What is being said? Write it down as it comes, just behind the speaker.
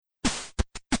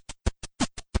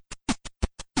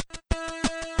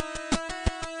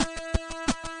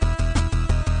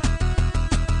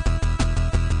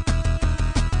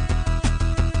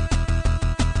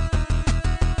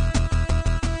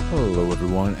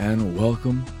and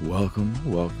welcome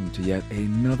to yet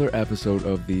another episode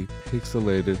of the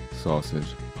Pixelated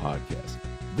Sausage Podcast.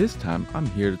 This time, I'm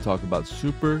here to talk about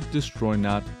Super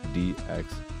Destronaut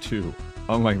DX-2.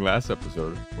 Unlike last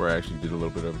episode, where I actually did a little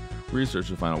bit of research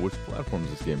to find out which platforms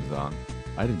this game is on,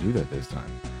 I didn't do that this time.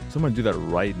 So I'm going to do that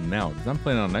right now, because I'm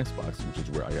playing on Xbox, which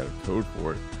is where I got a code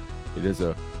for it. It is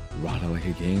a Rada Like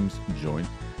a Games joint,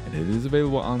 and it is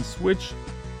available on Switch,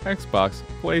 Xbox,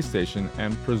 PlayStation,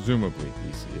 and presumably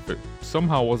PC. If it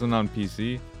somehow wasn't on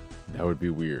PC, that would be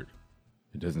weird.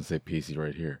 It doesn't say PC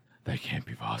right here. That can't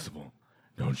be possible.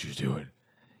 Don't you do it.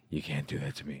 You can't do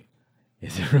that to me.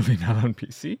 Is it really not on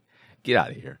PC? Get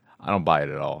out of here. I don't buy it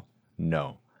at all.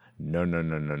 No. It's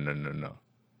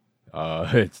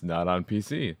not on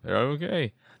PC. They're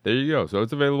okay. There you go. So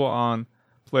it's available on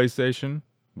PlayStation,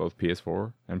 both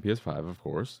PS4 and PS5, of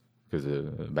course, because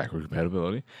of backward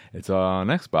compatibility. It's on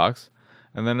Xbox,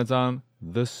 and then it's on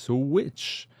the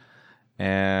Switch.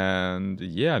 And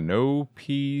yeah, no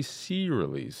PC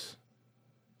release.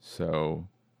 So,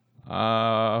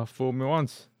 fool me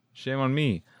once. Shame on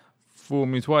me. Fool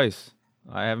me twice.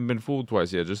 I haven't been fooled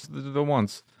twice yet, just the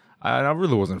once. I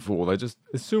really wasn't fooled. I just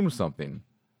assumed something.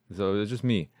 So it's just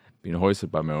me being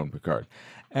hoisted by my own petard.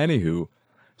 Anywho,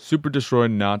 Super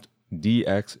Destronaut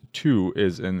DX-2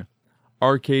 is an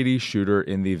arcadey shooter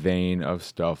in the vein of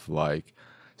stuff like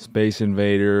Space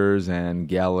Invaders and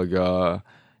Galaga,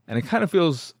 and it kind of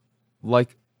feels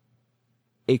like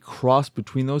a cross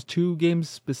between those two games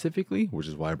specifically, which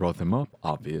is why I brought them up,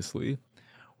 obviously,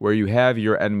 where you have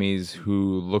your enemies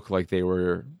who look like they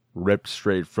were ripped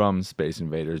straight from Space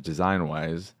Invaders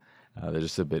design-wise. They're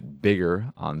just a bit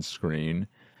bigger on screen.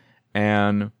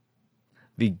 And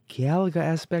the Galaga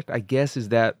aspect, I guess, is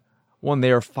that, one,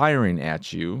 they are firing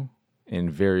at you in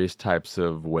various types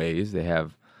of ways. They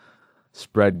have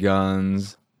spread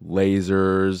guns,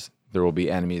 lasers. There will be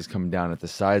enemies coming down at the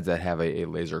sides that have a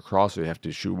laser cross, so you have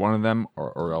to shoot one of them,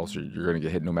 or else you're going to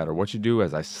get hit no matter what you do,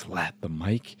 as I slap the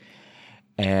mic.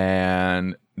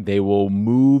 And they will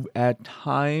move at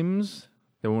times.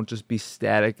 They won't just be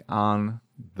static on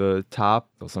the top.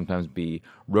 They'll sometimes be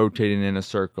rotating in a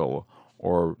circle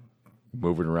or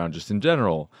moving around just in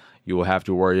general. You will have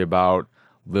to worry about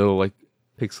little like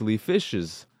pixely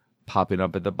fishes popping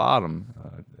up at the bottom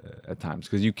at times,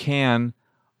 because you can,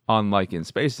 unlike in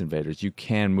Space Invaders, you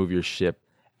can move your ship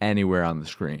anywhere on the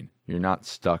screen. You're not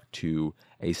stuck to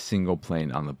a single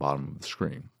plane on the bottom of the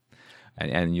screen.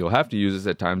 And you'll have to use this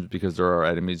at times because there are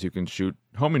enemies who can shoot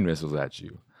homing missiles at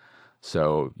you.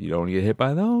 So you don't get hit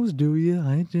by those, do you?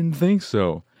 I didn't think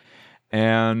so.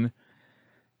 And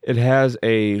it has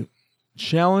a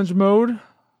challenge mode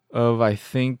of, I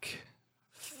think,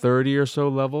 30 or so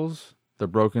levels. They're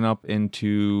broken up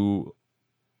into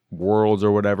worlds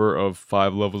or whatever of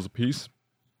 5 levels apiece.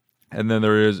 And then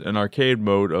there is an arcade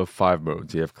mode of 5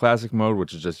 modes. You have classic mode,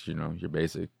 which is just, your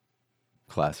basic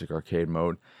classic arcade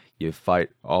mode. You fight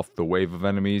off the wave of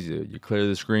enemies, you clear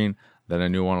the screen, then a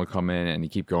new one will come in, and you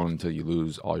keep going until you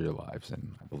lose all your lives.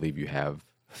 And I believe you have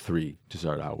 3 to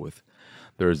start out with.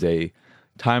 There's a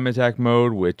time attack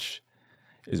mode, which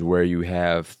is where you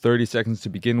have 30 seconds to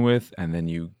begin with, and then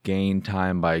you gain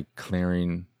time by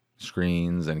clearing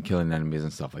screens and killing enemies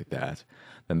and stuff like that.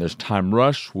 Then there's time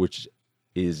rush, which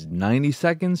is 90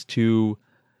 seconds to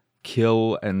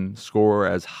kill and score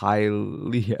as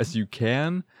highly as you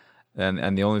can.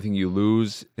 And the only thing you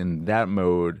lose in that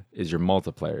mode is your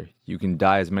multiplayer. You can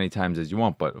die as many times as you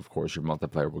want, but of course your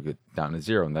multiplayer will get down to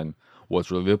 0. And then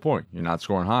what's really the point? You're not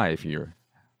scoring high if your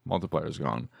multiplayer is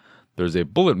gone. There's a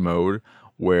bullet mode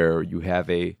where you have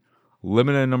a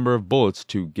limited number of bullets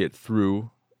to get through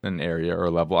an area or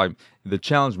a level. The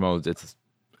challenge modes, it's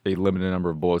a limited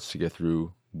number of bullets to get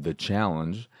through the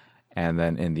challenge. And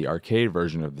then in the arcade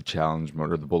version of the challenge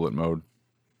mode or the bullet mode,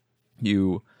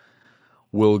 you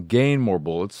will gain more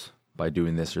bullets by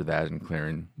doing this or that and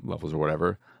clearing levels or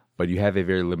whatever, but you have a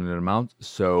very limited amount,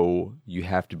 so you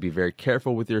have to be very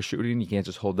careful with your shooting. You can't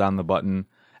just hold down the button.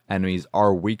 Enemies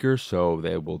are weaker, so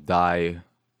they will die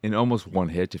in almost one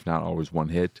hit, if not always one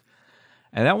hit.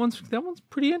 And that one's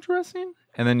pretty interesting.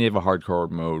 And then you have a hardcore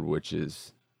mode, which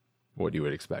is what you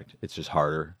would expect. It's just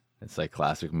harder. It's like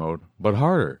classic mode, but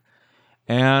harder.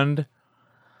 And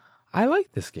I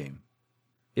like this game.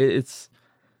 It's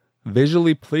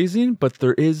visually pleasing, but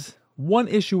there is one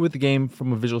issue with the game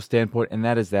from a visual standpoint, and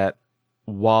that is that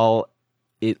while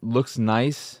it looks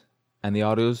nice and the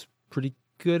audio is pretty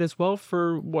good as well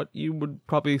for what you would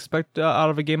probably expect out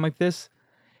of a game like this,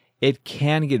 it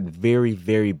can get very,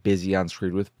 very busy on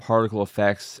screen with particle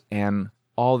effects and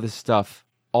all this stuff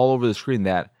all over the screen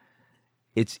that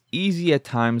it's easy at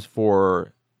times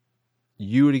for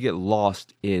you to get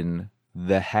lost in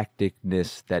the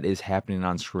hecticness that is happening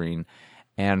on screen,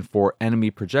 and for enemy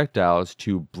projectiles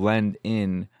to blend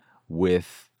in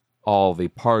with all the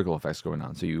particle effects going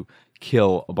on. So you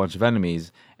kill a bunch of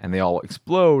enemies and they all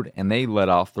explode and they let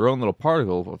off their own little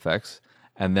particle effects,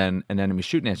 and then an enemy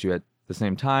shooting at you at the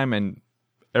same time, and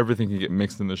everything can get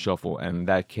mixed in the shuffle, and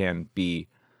that can be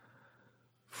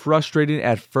frustrating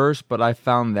at first, but I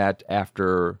found that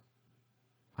after,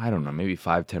 I don't know, maybe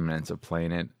 5-10 minutes of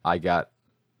playing it, I got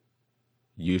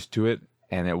used to it,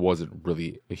 and it wasn't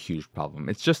really a huge problem.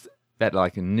 It's just that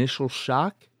like initial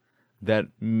shock that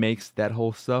makes that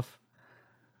whole stuff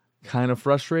kind of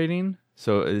frustrating.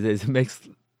 So it makes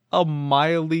a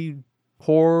mildly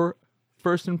poor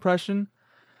first impression.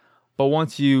 But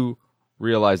once you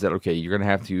realize that, okay, you're going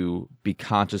to have to be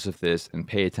conscious of this and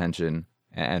pay attention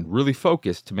and really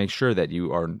focus to make sure that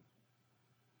you are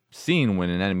seeing when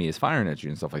an enemy is firing at you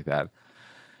and stuff like that,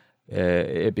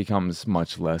 it becomes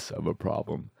much less of a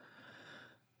problem.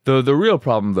 The real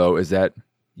problem, though, is that,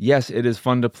 yes, it is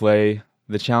fun to play.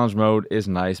 The challenge mode is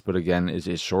nice, but again, it's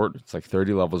short. It's like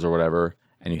 30 levels or whatever.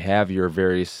 And you have your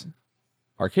various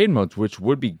arcade modes, which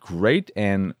would be great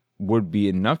and would be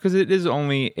enough because it is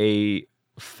only a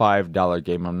 $5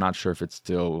 game. I'm not sure if it's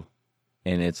still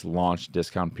in its launch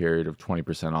discount period of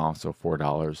 20% off, so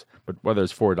 $4. But whether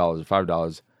it's $4 or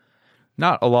 $5,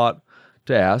 not a lot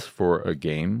to ask for a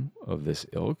game of this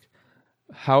ilk.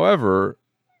 However,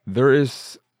 there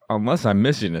is, unless I'm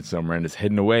missing it somewhere and it's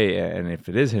hidden away, and if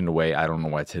it is hidden away, I don't know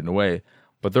why it's hidden away,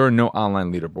 but there are no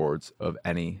online leaderboards of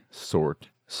any sort.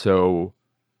 So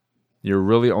you're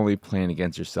really only playing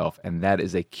against yourself, and that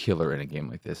is a killer in a game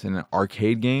like this. In an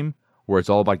arcade game where it's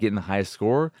all about getting the highest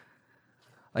score,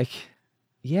 like,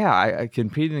 yeah, I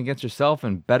competing against yourself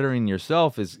and bettering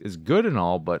yourself is good and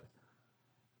all, but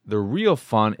the real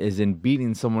fun is in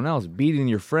beating someone else, beating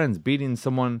your friends, beating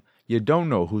someone you don't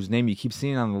know whose name you keep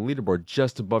seeing on the leaderboard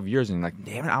just above yours, and you're like,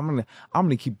 damn it, I'm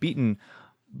gonna keep beating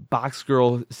Box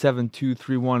Girl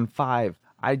 72315.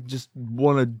 I just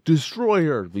want to destroy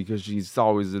her because she's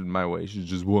always in my way. She's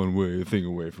just one way, a thing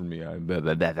away from me.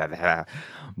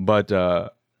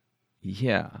 But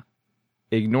yeah,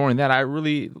 ignoring that, I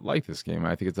really like this game.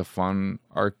 I think it's a fun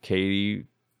arcadey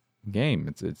game.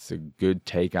 It's a good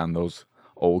take on those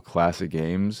old classic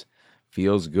games.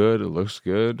 Feels good. It looks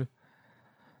good.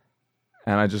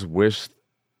 And I just wish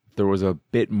there was a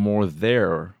bit more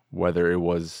there, whether it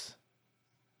was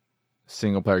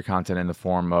single player content in the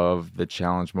form of the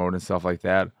challenge mode and stuff like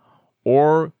that,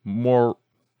 or more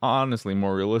honestly,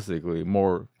 more realistically,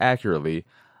 more accurately,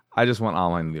 I just want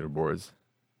online leaderboards.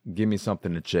 Give me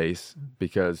something to chase,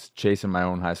 because chasing my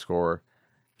own high score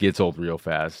gets old real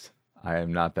fast. I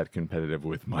am not that competitive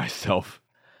with myself,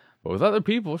 but with other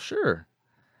people, sure.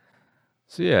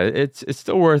 So yeah, it's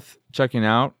still worth checking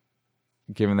out,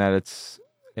 given that it's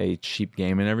a cheap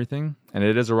game and everything, and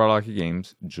it is a Rodlocky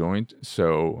Games joint,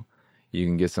 so you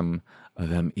can get some of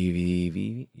them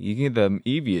you can get them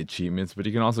Eevee achievements, but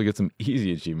you can also get some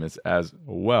easy achievements as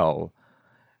well.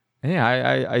 And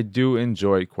yeah, I do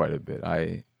enjoy it quite a bit.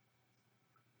 I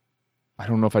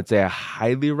don't know if I'd say I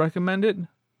highly recommend it,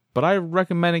 but I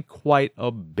recommend it quite a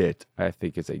bit. I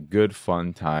think it's a good,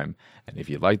 fun time. And if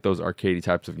you like those arcadey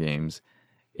types of games,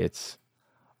 it's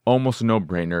almost a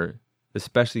no-brainer,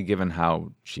 especially given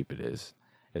how cheap it is.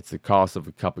 It's the cost of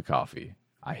a cup of coffee,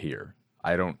 I hear.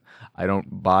 I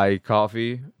don't buy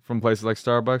coffee from places like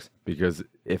Starbucks, because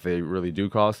if they really do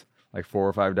cost like $4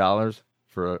 or $5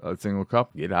 for a single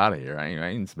cup, get out of here. I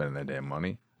ain't spending that damn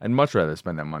money. I'd much rather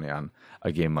spend that money on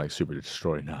a game like Super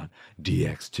Destronaut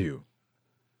DX-2.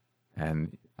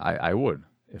 And I would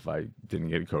if I didn't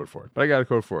get a code for it. But I got a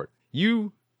code for it.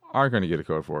 You aren't going to get a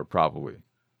code for it, probably.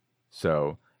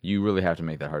 So you really have to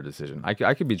make that hard decision. I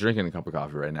could be drinking a cup of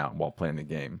coffee right now while playing the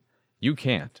game. You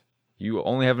can't. You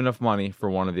only have enough money for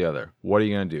one or the other. What are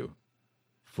you going to do?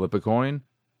 Flip a coin?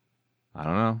 I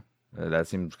don't know. That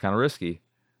seems kind of risky.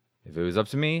 If it was up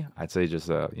to me, I'd say just,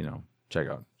 check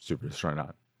out Super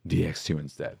Destronaut DX2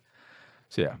 instead.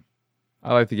 So yeah,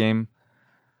 I like the game.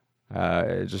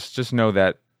 Just know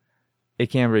that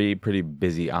it can be pretty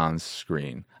busy on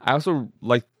screen. I also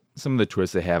like some of the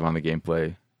twists they have on the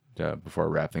gameplay before I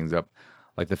wrap things up.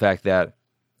 Like the fact that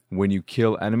when you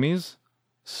kill enemies,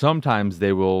 sometimes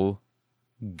they will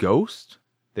ghost.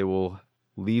 They will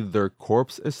leave their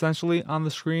corpse essentially on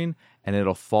the screen, and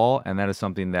it'll fall, and that is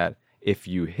something that if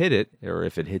you hit it, or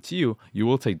if it hits you, you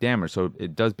will take damage. So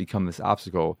it does become this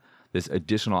obstacle, this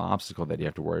additional obstacle that you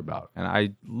have to worry about. And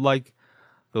I like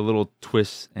the little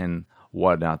twists and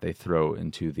whatnot they throw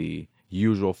into the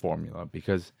usual formula,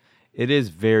 because it is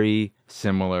very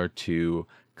similar to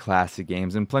classic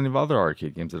games and plenty of other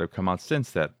arcade games that have come out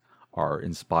since that are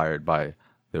inspired by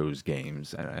those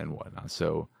games and whatnot.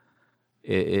 So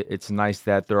it's nice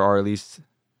that there are at least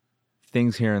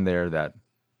things here and there that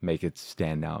make it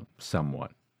stand out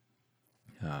somewhat.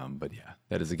 But yeah,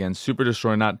 that is again Super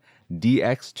Destronaut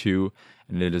DX-2,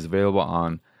 and it is available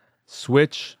on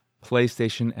Switch,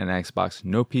 PlayStation, and Xbox.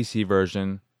 No PC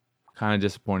version. Kind of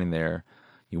disappointing there.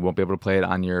 You won't be able to play it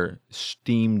on your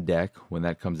Steam Deck when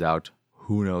that comes out.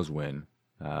 Who knows when?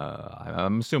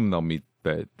 I'm assuming they'll meet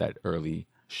that early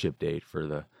ship date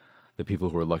for the people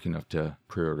who are lucky enough to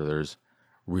pre-order theirs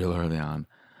real early on.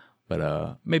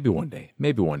 But maybe one day.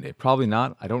 Probably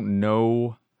not. I don't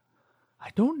know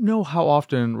how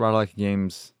often Rodolaki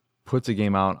Games puts a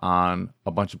game out on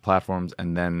a bunch of platforms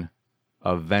and then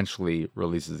eventually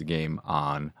releases the game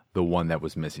on the one that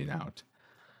was missing out.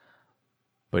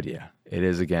 But yeah, it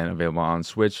is again available on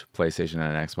Switch, PlayStation,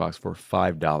 and Xbox for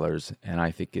 $5, and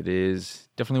I think it is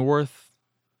definitely worth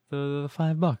the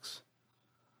 $5.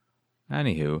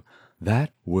 Anywho,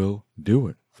 that will do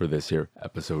it for this here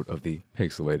episode of the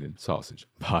Pixelated Sausage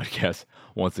Podcast.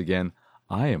 Once again,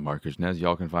 I am Marcus Nez.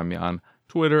 Y'all can find me on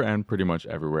Twitter and pretty much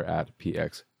everywhere at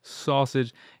PX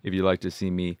Sausage. If you'd like to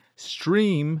see me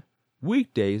stream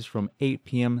weekdays from 8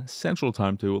 p.m. Central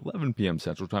Time to 11 p.m.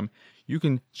 Central Time, you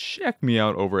can check me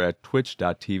out over at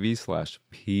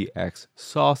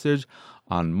twitch.tv/pxsausage.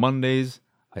 On Mondays,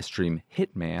 I stream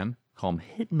Hitman, call them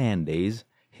Hitman Days,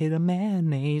 hit a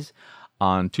mayonnaise.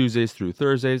 On Tuesdays through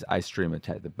Thursdays, I stream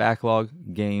Attack the Backlog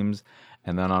games.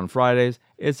 And then on Fridays,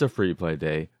 it's a free play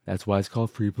day. That's why it's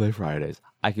called Free Play Fridays.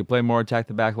 I can play more Attack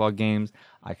the Backlog games,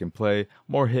 I can play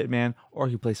more Hitman, or I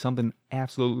can play something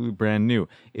absolutely brand new.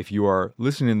 If you are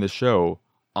listening to the show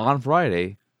on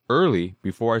Friday, early,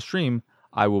 before I stream,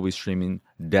 I will be streaming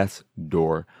Death's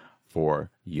Door for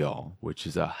y'all, which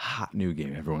is a hot new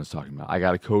game everyone's talking about. I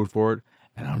got a code for it,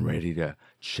 and I'm ready to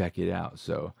check it out.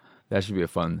 So that should be a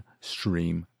fun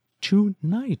stream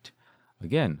tonight.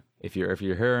 Again, if you're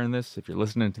hearing this, if you're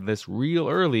listening to this real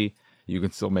early, you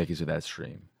can still make it to that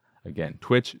stream. Again,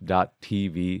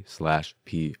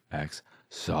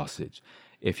 twitch.tv/pxsausage.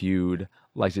 If you'd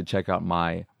like to check out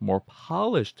my more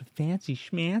polished, fancy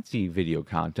schmancy video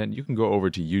content, you can go over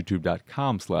to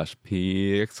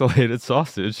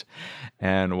youtube.com/pixelatedsausage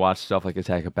and watch stuff like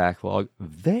Attack a Backlog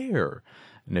there.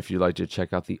 And if you'd like to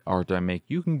check out the art I make,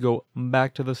 you can go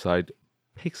back to the site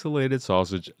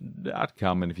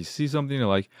pixelatedsausage.com, and if you see something you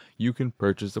like, you can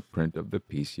purchase a print of the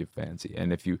piece you fancy.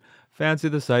 And if you fancy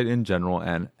the site in general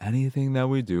and anything that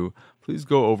we do, please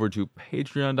go over to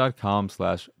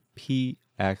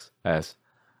patreon.com/pxs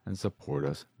and support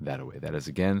us that way. That is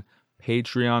again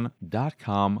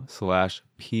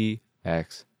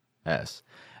patreon.com/pxs.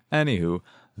 Anywho,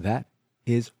 that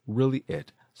is really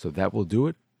it. So that will do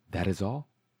it. That is all.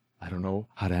 I don't know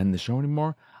how to end the show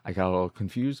anymore. I got a little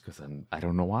confused because I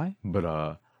don't know why.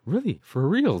 But really, for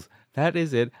reals, that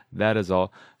is it. That is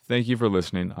all. Thank you for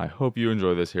listening. I hope you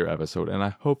enjoy this here episode, and I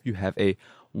hope you have a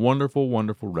wonderful,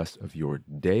 wonderful rest of your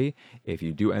day. If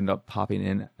you do end up popping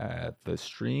in at the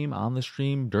stream, on the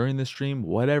stream, during the stream,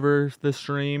 whatever the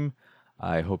stream,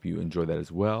 I hope you enjoy that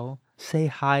as well. Say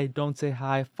hi, don't say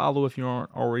hi, follow if you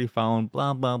aren't already following,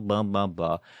 blah, blah, blah, blah,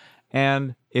 blah.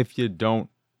 And if you don't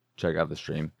check out the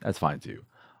stream, that's fine too.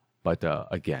 But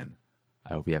again,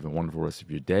 I hope you have a wonderful rest of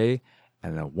your day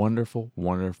and a wonderful,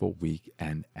 wonderful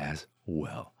weekend as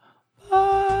well.